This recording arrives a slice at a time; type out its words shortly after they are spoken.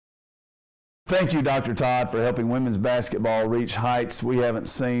Thank you, Dr. Todd, for helping women's basketball reach heights we haven't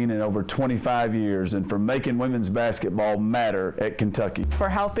seen in over 25 years and for making women's basketball matter at Kentucky. For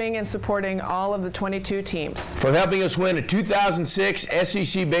helping and supporting all of the 22 teams. For helping us win a 2006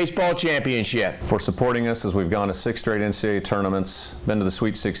 SEC baseball championship. For supporting us as we've gone to 6 straight NCAA tournaments, been to the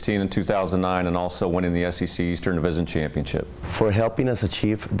Sweet 16 in 2009, and also winning the SEC Eastern Division Championship. For helping us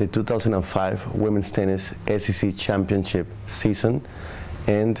achieve the 2005 Women's Tennis SEC Championship season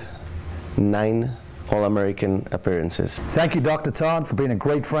and 9 All-American appearances. Thank you, Dr. Todd, for being a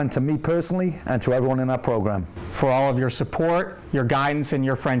great friend to me personally and to everyone in our program. For all of your support, your guidance, and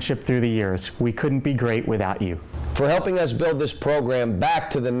your friendship through the years. We couldn't be great without you. For helping us build this program back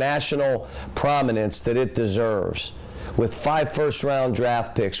to the national prominence that it deserves, with 5 first-round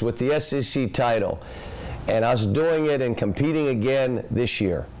draft picks, with the SEC title, and us doing it and competing again this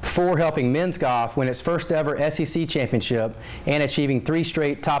year. For helping men's golf win its first ever SEC championship and achieving 3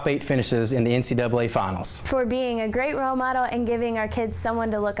 straight top 8 finishes in the NCAA finals. For being a great role model and giving our kids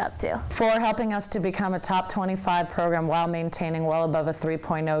someone to look up to. For helping us to become a top 25 program while maintaining well above a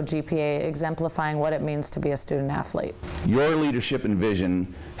 3.0 GPA, exemplifying what it means to be a student athlete. Your leadership and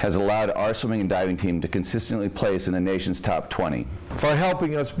vision has allowed our swimming and diving team to consistently place in the nation's top 20. For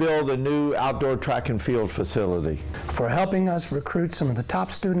helping us build a new outdoor track and field facility. For helping us recruit some of the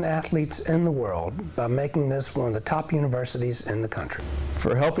top student athletes in the world by making this one of the top universities in the country.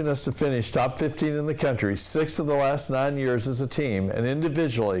 For helping us to finish top 15 in the country 6 of the last 9 years as a team, and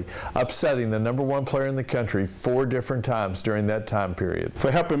individually upsetting the #1 player in the country 4 different times during that time period.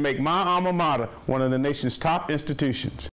 For helping make my alma mater one of the nation's top institutions.